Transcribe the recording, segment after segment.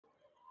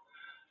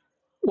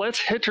Let's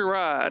hitch a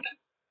ride.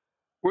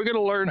 We're going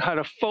to learn how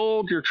to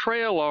fold your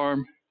trail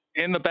arm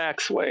in the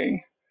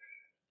backswing.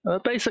 The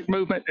basic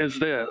movement is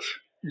this.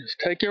 You just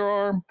take your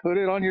arm, put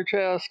it on your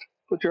chest,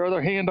 put your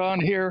other hand on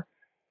here,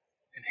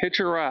 and hitch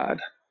a ride.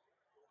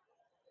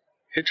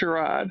 Hitch a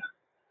ride.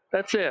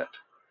 That's it.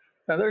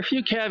 Now, there are a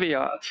few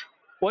caveats.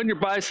 One, your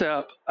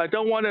bicep. I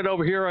don't want it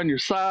over here on your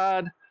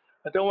side.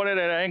 I don't want it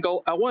at an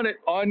angle. I want it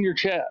on your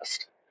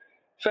chest.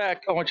 In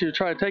fact, I want you to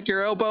try to take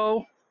your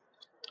elbow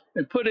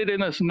and put it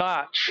in this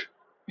notch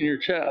in your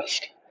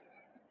chest.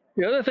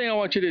 The other thing I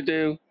want you to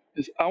do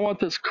is I want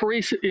this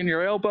crease in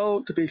your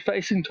elbow to be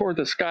facing toward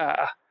the sky.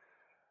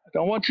 I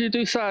don't want you to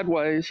do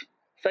sideways.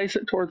 Face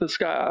it toward the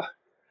sky.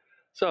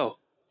 So,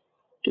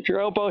 get your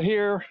elbow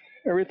here,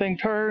 everything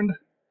turned.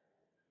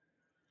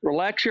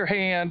 Relax your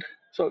hand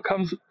so it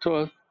comes to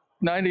a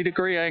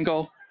 90-degree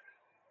angle.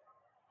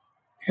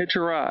 Hitch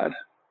a ride.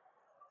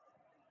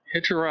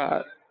 Hitch a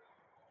ride.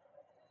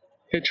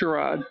 Hitch a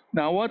ride.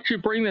 Now I want you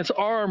to bring this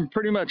arm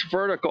pretty much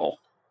vertical.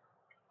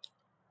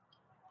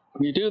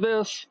 When you do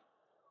this,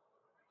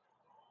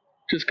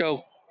 just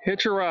go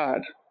hitch a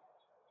ride.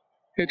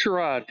 Hitch a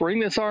ride. Bring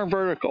this arm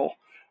vertical.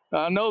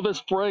 Now, I know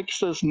this breaks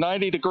this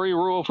 90-degree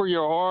rule for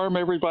your arm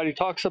everybody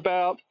talks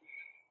about.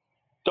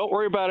 Don't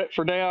worry about it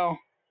for now.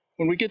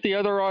 When we get the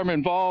other arm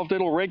involved,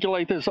 it'll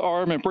regulate this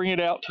arm and bring it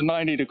out to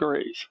 90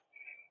 degrees.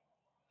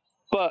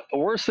 But the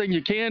worst thing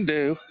you can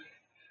do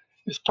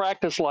is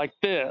practice like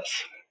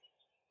this,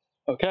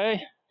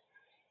 okay?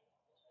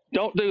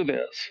 Don't do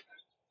this.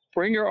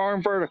 Bring your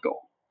arm vertical.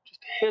 Just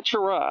hitch a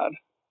ride.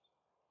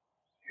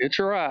 Hitch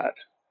a ride.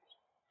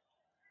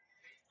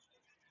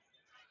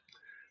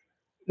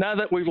 Now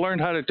that we've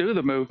learned how to do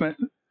the movement,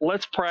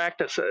 let's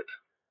practice it.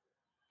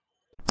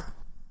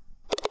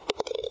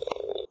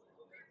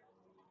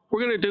 We're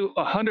going to do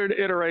 100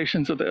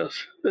 iterations of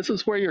this. This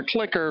is where your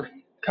clicker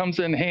comes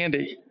in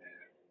handy.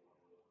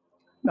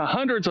 Now,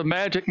 100's a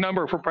magic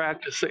number for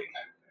practicing.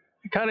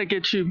 It kind of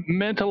gets you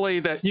mentally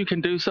that you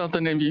can do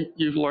something and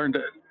you've learned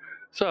it.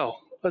 So,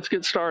 let's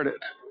get started.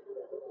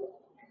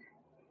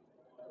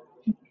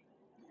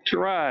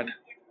 Ride.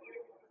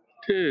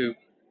 2,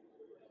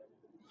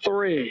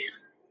 3,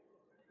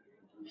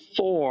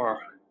 4,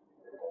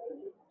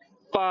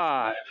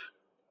 5.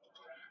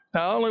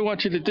 Now, I only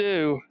want you to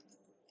do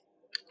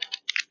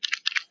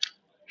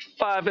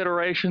 5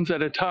 iterations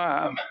at a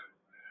time.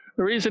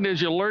 The reason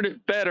is you'll learn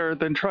it better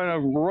than trying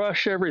to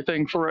rush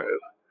everything through.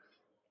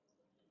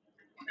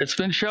 It's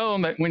been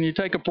shown that when you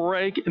take a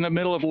break in the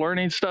middle of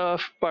learning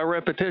stuff by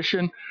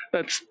repetition,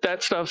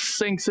 that stuff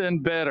sinks in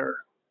better.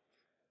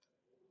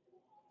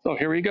 So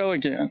here we go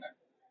again.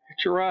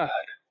 Hitch a ride.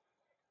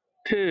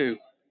 2,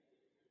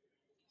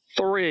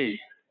 3,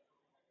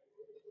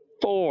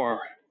 4,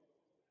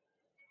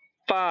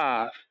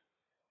 5.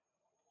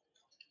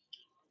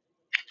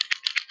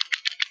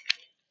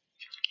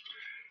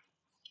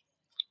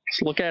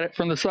 Let's look at it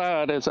from the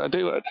side as I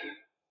do it.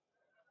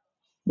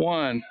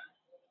 1,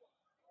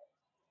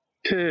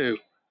 2,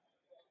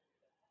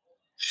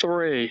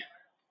 3,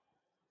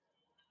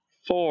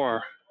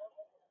 4,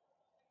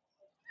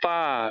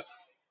 5.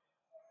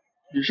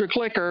 Use your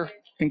clicker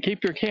and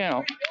keep your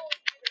count.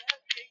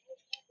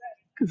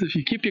 Because if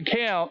you keep your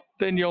count,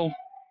 then you'll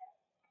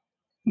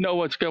know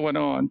what's going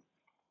on.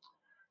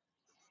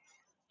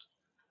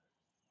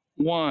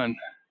 1,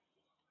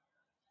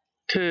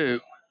 2,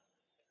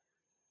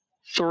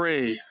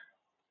 3,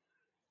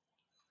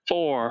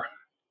 4,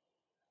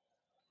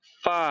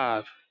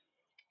 5.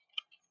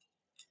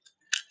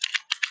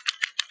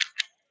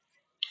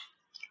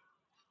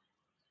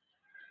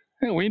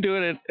 And we can do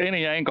it at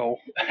any angle,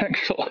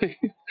 actually.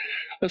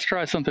 Let's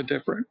try something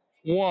different.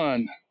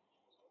 1,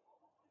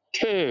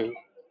 2,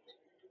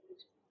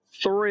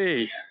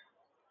 3,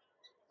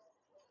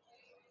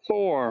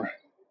 4,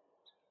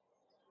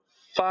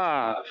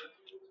 5.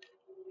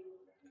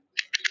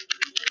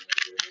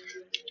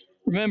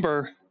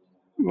 Remember,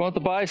 we want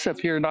the bicep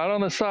here, not on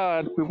the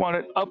side. We want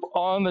it up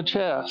on the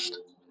chest.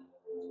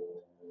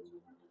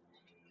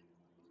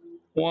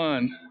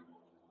 1,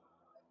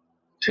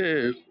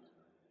 2,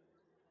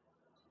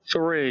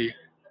 3,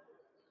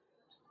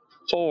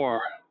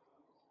 4,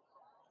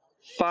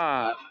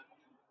 5.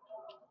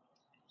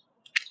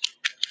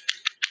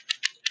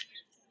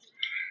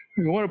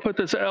 We want to put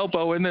this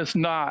elbow in this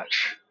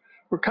notch.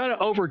 We're kind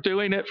of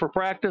overdoing it for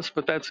practice,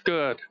 but that's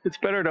good. It's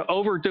better to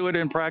overdo it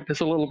in practice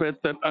a little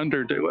bit than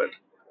underdo it.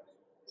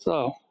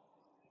 So,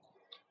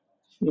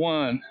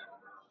 1,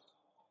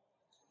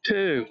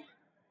 2,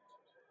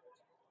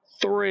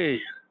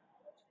 3,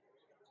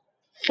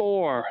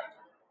 4,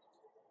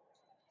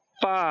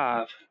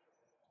 5.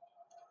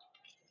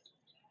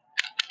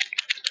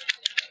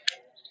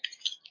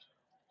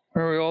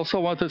 And we also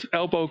want this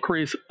elbow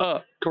crease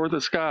up toward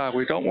the sky.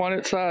 We don't want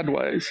it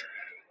sideways.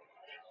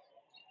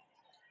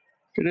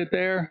 Get it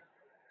there.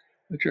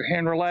 Let your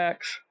hand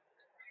relax.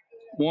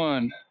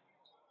 1,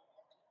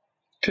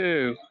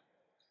 2,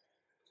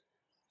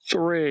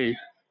 3,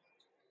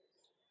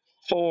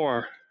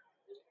 4,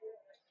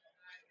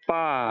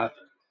 5.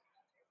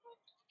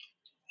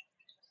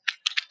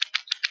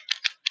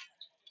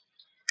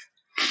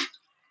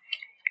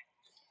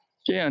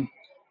 Again,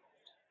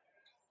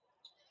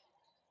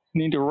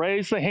 you need to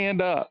raise the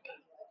hand up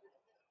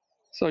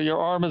so your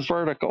arm is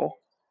vertical.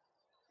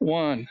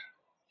 1,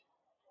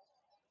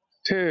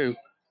 2,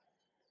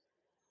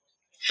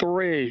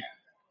 3,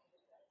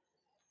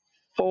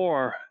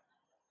 4,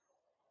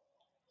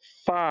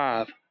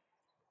 5.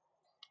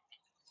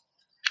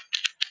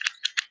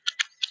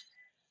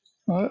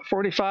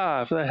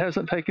 45. That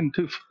hasn't taken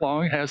too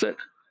long, has it?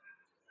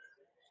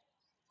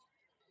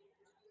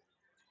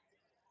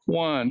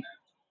 1,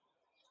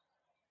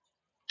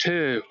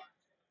 2,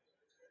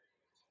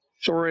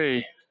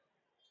 3,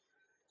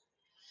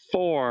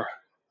 4,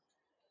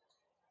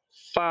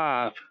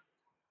 5.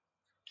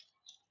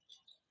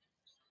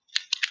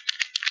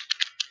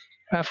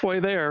 Halfway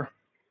there.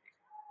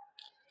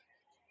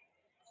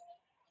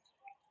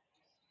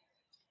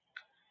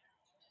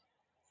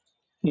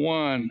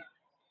 1,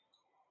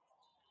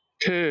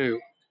 2,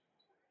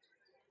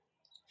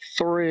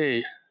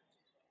 3,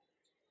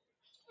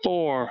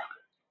 4,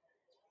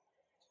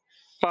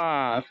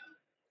 5.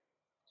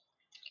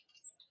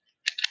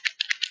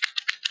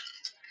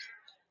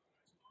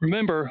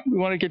 Remember, we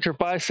want to get your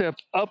bicep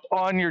up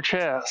on your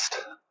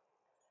chest.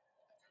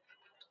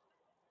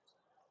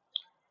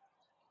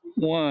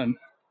 1,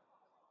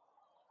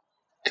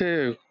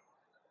 2,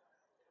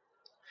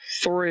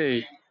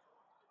 3,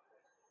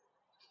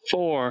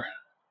 4,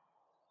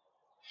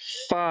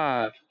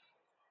 5.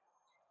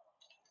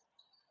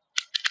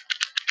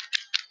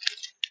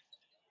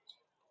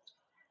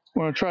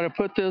 We're going to try to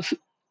put this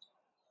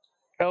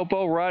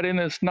elbow right in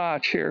this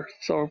notch here.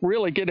 So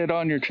really get it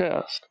on your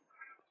chest.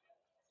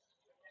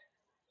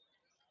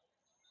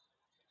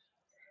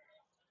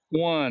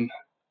 1,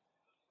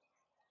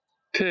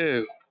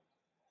 2,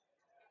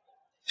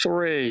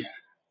 3,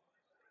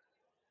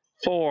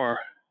 4,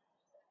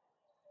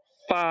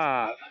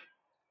 5.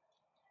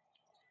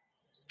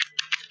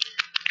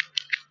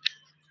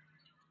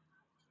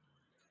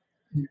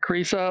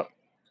 Crease up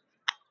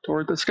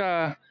toward the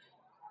sky.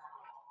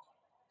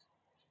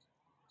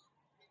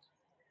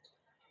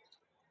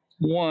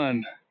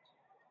 1,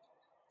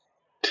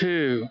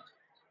 2,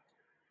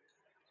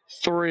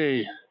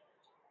 3,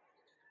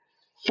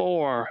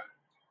 4,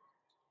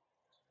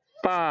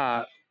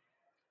 5.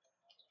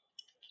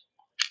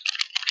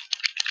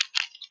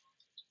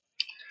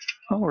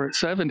 Oh, we're at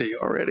 70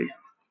 already.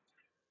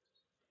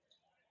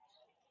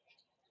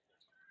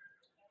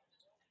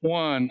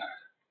 1,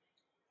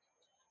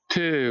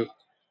 2,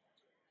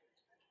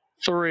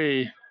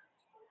 3,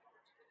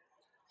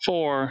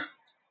 4,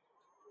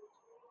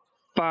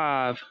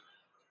 5.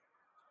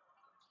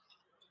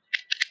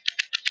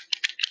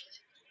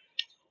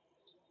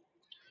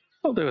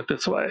 I'll do it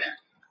this way.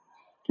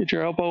 Get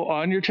your elbow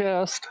on your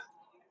chest.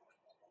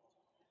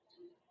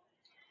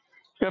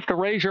 You have to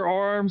raise your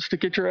arms to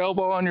get your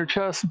elbow on your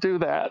chest. Do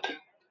that.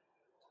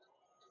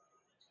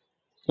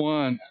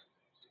 1,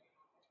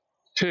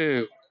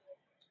 2,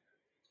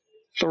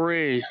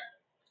 3,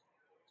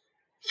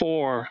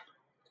 4,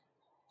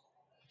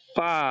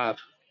 5.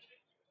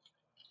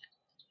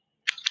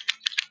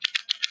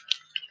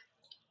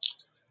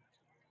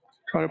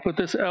 Try to put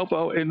this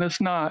elbow in this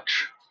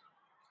notch.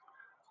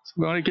 So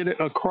we want to get it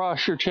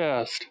across your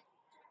chest.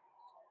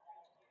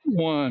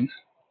 1,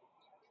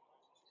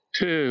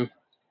 2,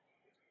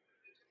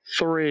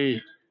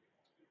 3,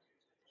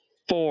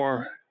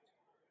 4,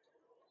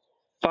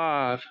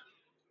 5.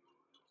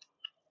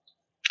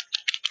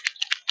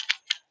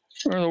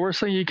 Or the worst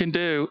thing you can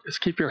do is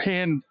keep your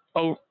hand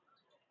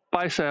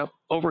bicep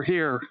over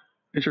here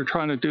as you're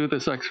trying to do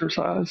this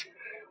exercise.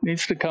 It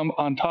needs to come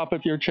on top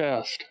of your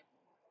chest.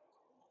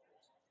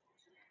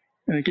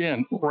 And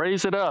again,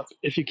 raise it up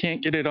if you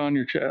can't get it on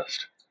your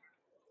chest.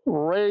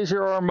 Raise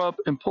your arm up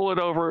and pull it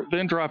over,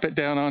 then drop it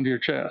down onto your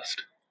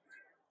chest.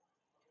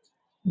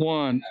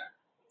 1,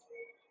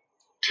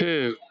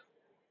 2,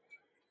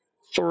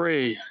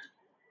 3,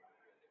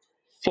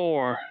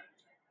 4,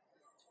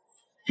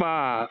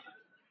 5.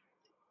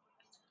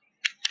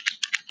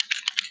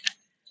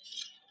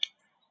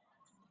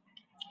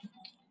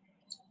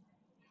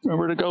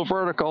 Remember to go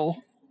vertical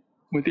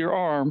with your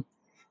arm.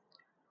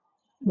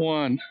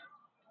 1,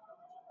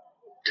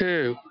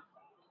 2,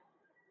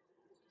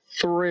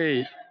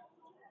 3,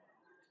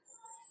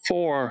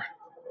 4,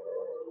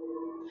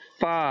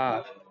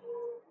 5.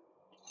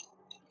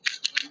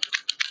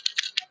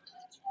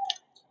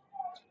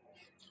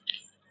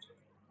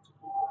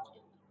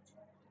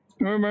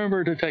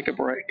 Remember to take a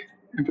break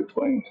in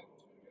between.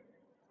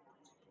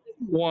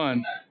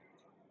 1,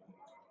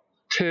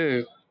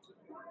 2,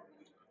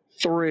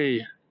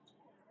 3,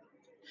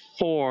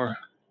 4,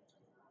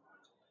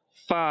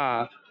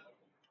 5.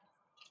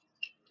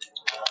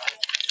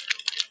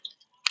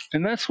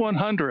 And that's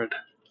 100.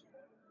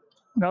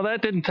 Now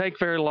that didn't take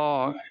very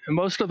long, and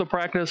most of the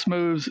practice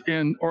moves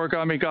in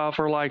origami golf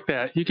are like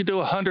that. You can do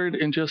 100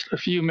 in just a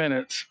few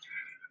minutes,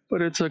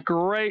 but it's a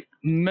great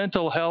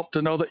mental help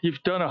to know that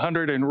you've done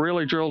 100 and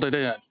really drilled it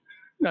in.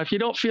 Now, if you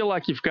don't feel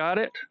like you've got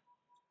it,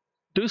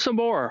 do some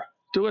more.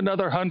 Do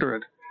another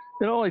 100.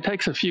 It only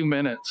takes a few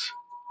minutes.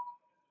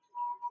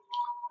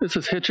 This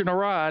is Hitching a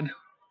Ride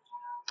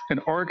in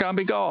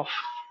Origami Golf.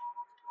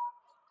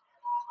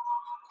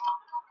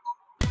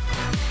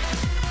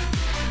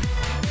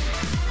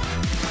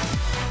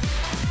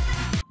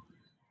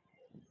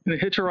 In the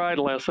Hitch a Ride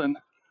lesson,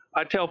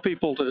 I tell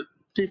people to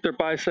keep their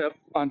bicep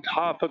on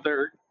top of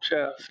their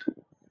chest.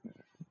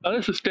 Now,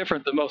 this is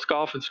different than most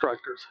golf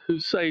instructors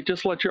who say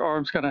just let your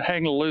arms kind of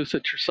hang loose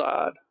at your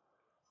side.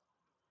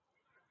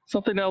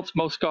 Something else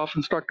most golf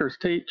instructors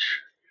teach,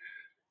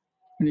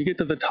 when you get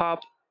to the top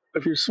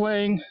of your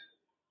swing,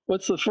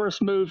 what's the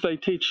first move they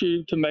teach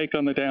you to make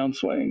on the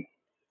downswing?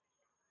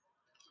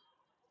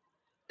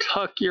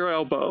 Tuck your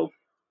elbow.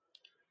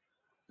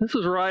 This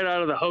is right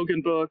out of the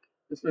Hogan book.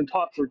 It's been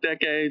taught for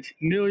decades.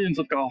 Millions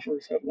of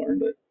golfers have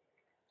learned it.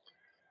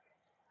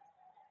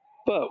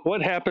 But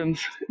what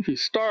happens if you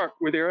start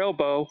with your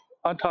elbow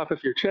on top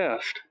of your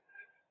chest?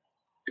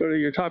 Go to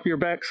your top of your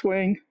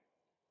backswing.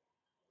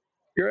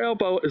 Your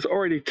elbow is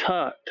already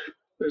tucked.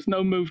 There's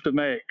no move to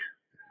make.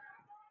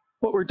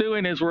 What we're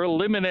doing is we're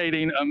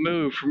eliminating a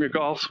move from your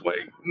golf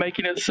swing,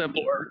 making it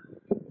simpler.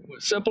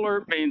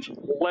 Simpler means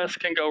less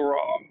can go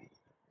wrong.